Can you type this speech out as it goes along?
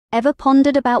Ever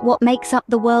pondered about what makes up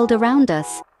the world around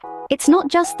us? It's not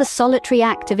just the solitary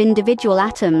act of individual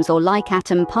atoms or like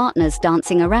atom partners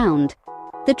dancing around.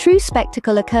 The true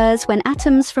spectacle occurs when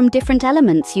atoms from different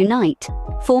elements unite,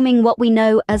 forming what we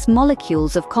know as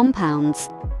molecules of compounds.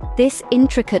 This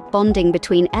intricate bonding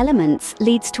between elements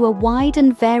leads to a wide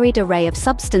and varied array of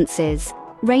substances,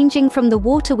 ranging from the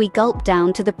water we gulp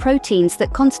down to the proteins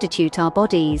that constitute our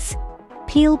bodies.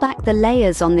 Peel back the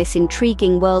layers on this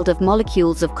intriguing world of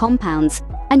molecules of compounds,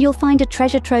 and you'll find a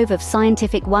treasure trove of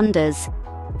scientific wonders.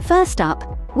 First up,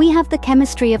 we have the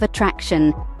chemistry of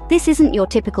attraction. This isn't your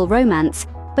typical romance,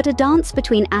 but a dance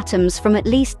between atoms from at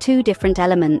least two different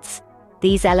elements.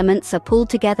 These elements are pulled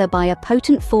together by a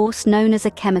potent force known as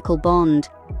a chemical bond.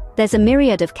 There's a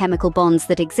myriad of chemical bonds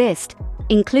that exist,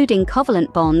 including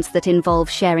covalent bonds that involve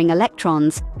sharing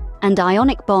electrons, and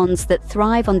ionic bonds that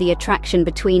thrive on the attraction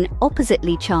between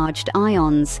oppositely charged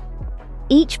ions.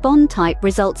 Each bond type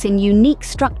results in unique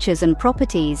structures and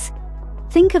properties.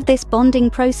 Think of this bonding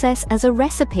process as a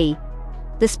recipe.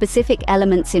 The specific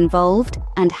elements involved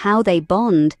and how they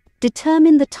bond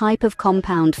determine the type of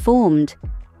compound formed.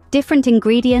 Different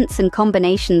ingredients and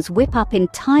combinations whip up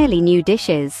entirely new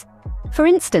dishes. For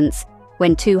instance,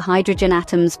 when two hydrogen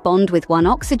atoms bond with one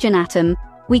oxygen atom,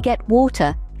 we get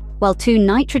water, while two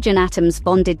nitrogen atoms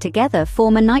bonded together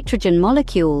form a nitrogen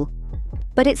molecule.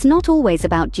 But it's not always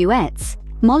about duets.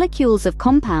 Molecules of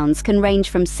compounds can range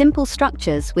from simple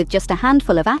structures with just a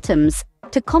handful of atoms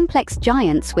to complex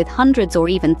giants with hundreds or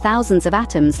even thousands of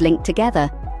atoms linked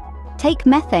together. Take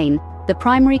methane, the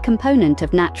primary component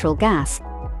of natural gas.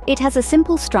 It has a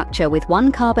simple structure with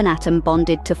one carbon atom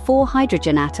bonded to four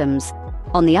hydrogen atoms.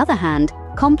 On the other hand,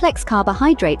 complex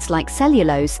carbohydrates like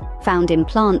cellulose, found in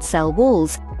plant cell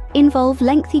walls, involve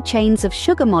lengthy chains of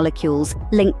sugar molecules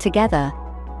linked together.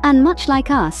 And much like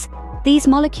us, these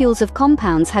molecules of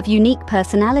compounds have unique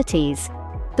personalities.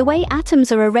 The way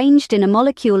atoms are arranged in a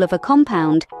molecule of a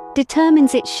compound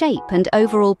determines its shape and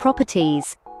overall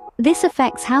properties. This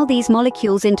affects how these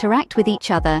molecules interact with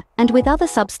each other and with other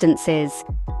substances.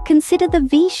 Consider the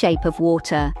V shape of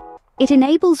water. It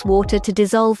enables water to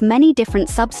dissolve many different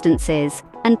substances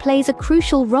and plays a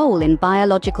crucial role in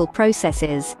biological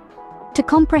processes. To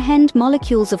comprehend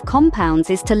molecules of compounds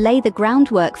is to lay the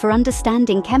groundwork for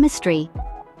understanding chemistry.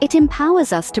 It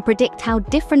empowers us to predict how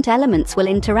different elements will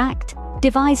interact,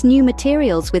 devise new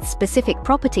materials with specific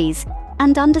properties,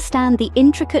 and understand the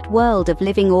intricate world of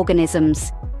living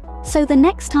organisms. So the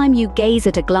next time you gaze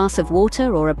at a glass of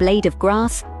water or a blade of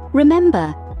grass,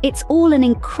 remember, it's all an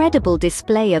incredible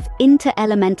display of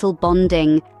interelemental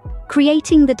bonding,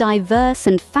 creating the diverse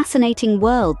and fascinating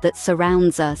world that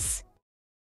surrounds us.